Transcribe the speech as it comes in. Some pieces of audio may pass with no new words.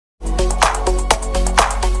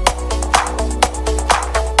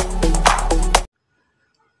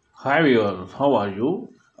Hi viewers, how are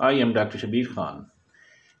you? I am Dr. Shabir Khan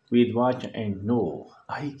with Watch and Know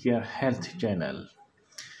Eye Care Health Channel.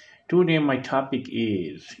 Today my topic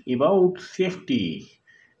is about safety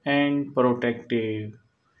and protective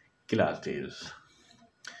glasses.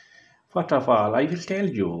 First of all, I will tell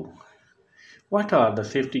you what are the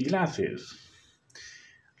safety glasses.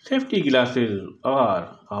 Safety glasses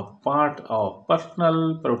are a part of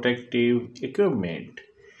personal protective equipment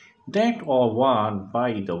that are worn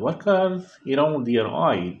by the workers around their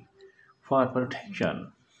eyes for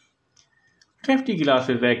protection. Safety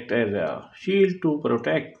glasses act as a shield to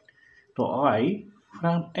protect the eye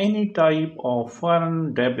from any type of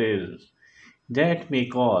foreign debris that may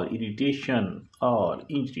cause irritation or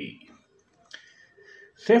injury.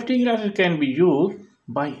 Safety glasses can be used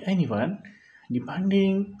by anyone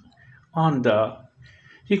depending on the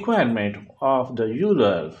requirement of the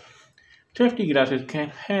user. Safety glasses can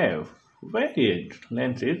have varied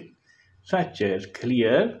lenses such as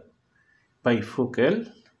clear, bifocal,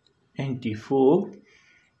 anti-fog,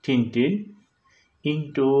 tinted,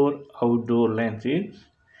 indoor-outdoor lenses,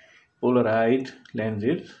 polarized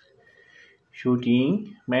lenses,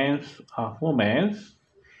 shooting, men's or women's,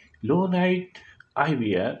 low-light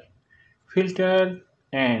eyewear, filtered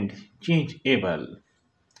and changeable.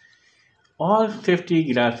 All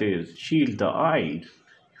safety glasses shield the eyes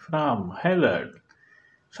from hazards.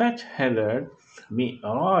 Such hazards may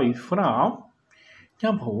arise from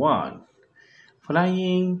number 1.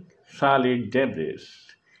 Flying solid debris.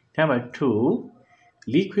 Number 2.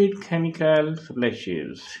 Liquid chemical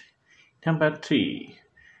splashes. Number 3.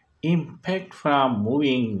 Impact from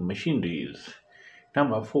moving machineries.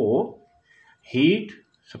 Number 4. Heat,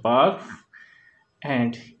 sparks,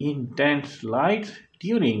 and intense lights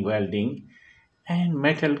during welding and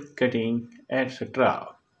metal cutting, etc.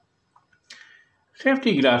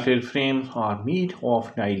 Safety glasses frames are made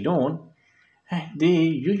of nylon and they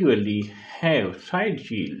usually have side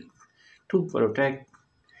shields to protect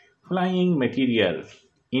flying materials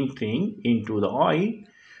entering into the eye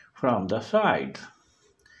from the sides.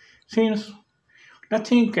 Since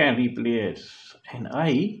nothing can replace an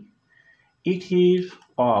eye, it is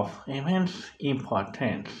of immense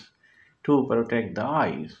importance to protect the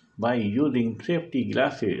eyes by using safety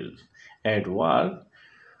glasses at work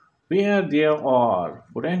where there are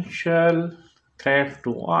potential threats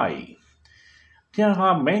to eye. There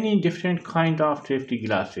are many different kinds of safety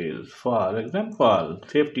glasses. For example,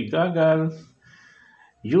 safety goggles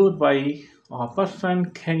used by a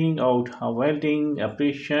person carrying out a welding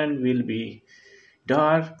operation will be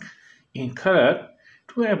dark in color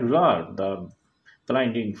to absorb the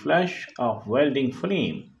blinding flash of welding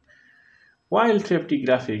flame, while safety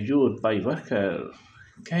glasses used by workers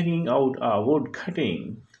carrying out a wood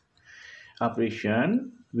cutting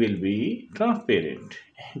operation will be transparent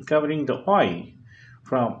and covering the eye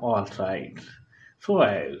from all sides so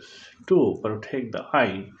as to protect the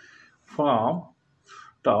eye from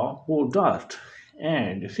the wood dust.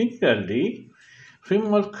 And similarly,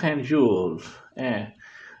 swimmers can use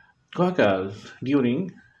goggles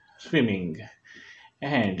during swimming.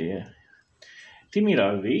 And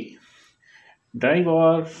similarly,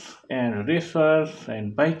 drivers and racers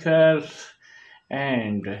and bikers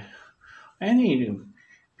and any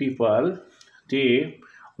people they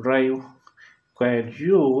drive can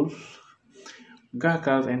use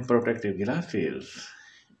goggles and protective glasses,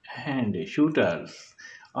 and shooters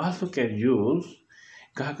also can use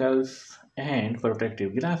goggles and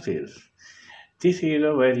protective glasses. This is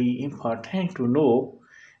a very important to know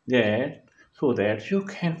that so that you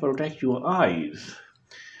can protect your eyes.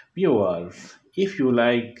 Viewers, if you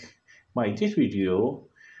like my this video,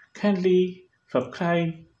 kindly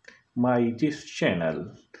subscribe my this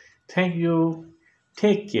channel. Thank you.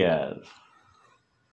 Take care.